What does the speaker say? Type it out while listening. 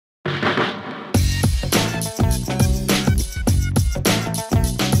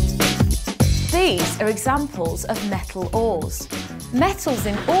are examples of metal ores. Metals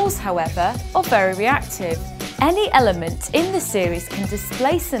in ores, however, are very reactive. Any element in the series can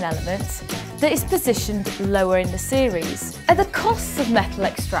displace an element that is positioned lower in the series. Are the costs of metal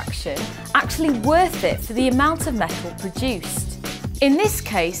extraction actually worth it for the amount of metal produced? In this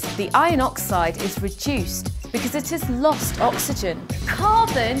case, the iron oxide is reduced because it has lost oxygen.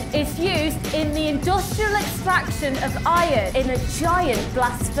 Carbon is used in the industrial extraction of iron in a giant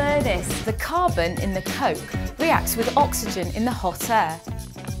blast furnace. The carbon in the coke reacts with oxygen in the hot air.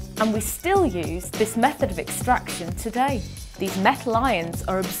 And we still use this method of extraction today. These metal ions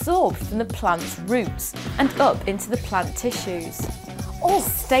are absorbed from the plant's roots and up into the plant tissues. All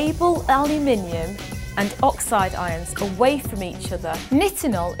stable aluminium and oxide ions away from each other.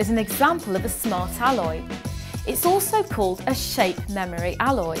 Nitinol is an example of a smart alloy. It's also called a shape memory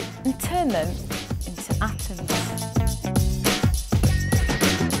alloy and turn them into atoms.